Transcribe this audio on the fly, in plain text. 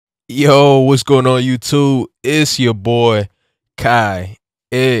Yo, what's going on YouTube? It's your boy Kai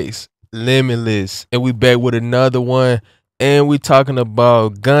X Limitless, and we back with another one. And we talking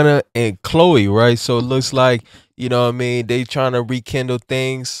about Gunna and Chloe, right? So it looks like, they trying to rekindle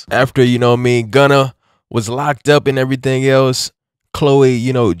things after, Gunna was locked up and everything else.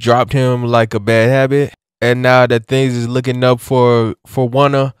 Chloe, dropped him like a bad habit. And now that things is looking up for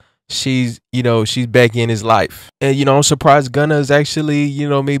Wanna, she's back in his life. And I'm surprised Gunna is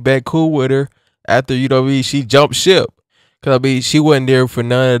actually, back cool with her after, she jumped ship. Cause she wasn't there for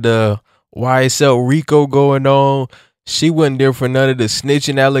none of the YSL Rico going on. She wasn't there for none of the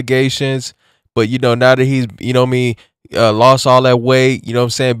snitching allegations. But now that he's, lost all that weight,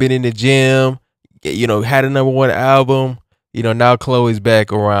 been in the gym, had a #1 album, now Chloe's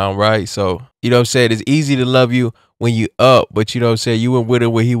back around, right? So, it's easy to love you when you up, but you went with her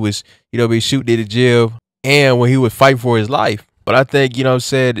when he was, shooting in the gym and when he was fighting for his life. But I think,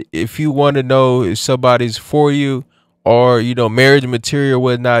 if you want to know if somebody's for you or, marriage material or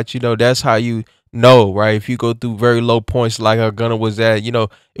whatnot, that's how you know, right? If you go through very low points like how Gunna was at,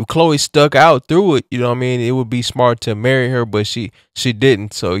 if Chloe stuck out through it, it would be smart to marry her, but she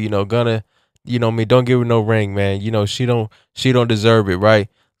didn't. So, Gunna, don't give her no ring, man. She don't deserve it, right?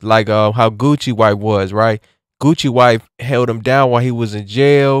 Like how Gucci wife was, right? Gucci wife held him down while he was in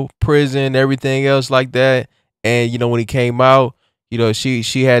jail, prison, everything else like that. And when he came out,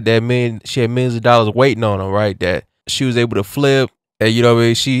 she had millions of dollars waiting on him, right? That she was able to flip.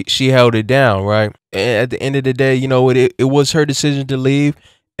 And she held it down, right? And at the end of the day, it was her decision to leave.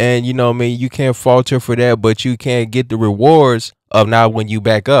 And you can't fault her for that, but you can't get the rewards of now when you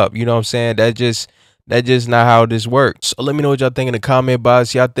back up. You know what I'm saying? That's just not how this works. So let me know what y'all think in the comment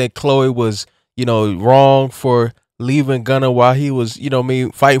box. Y'all think Chloe was, wrong for leaving Gunna while he was,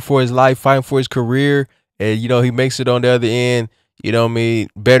 fighting for his life, fighting for his career, and he makes it on the other end,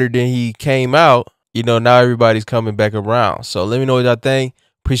 better than he came out. Now everybody's coming back around. So let me know what y'all think.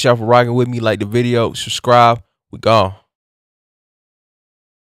 Appreciate y'all for rocking with me. Like the video, subscribe. We gone.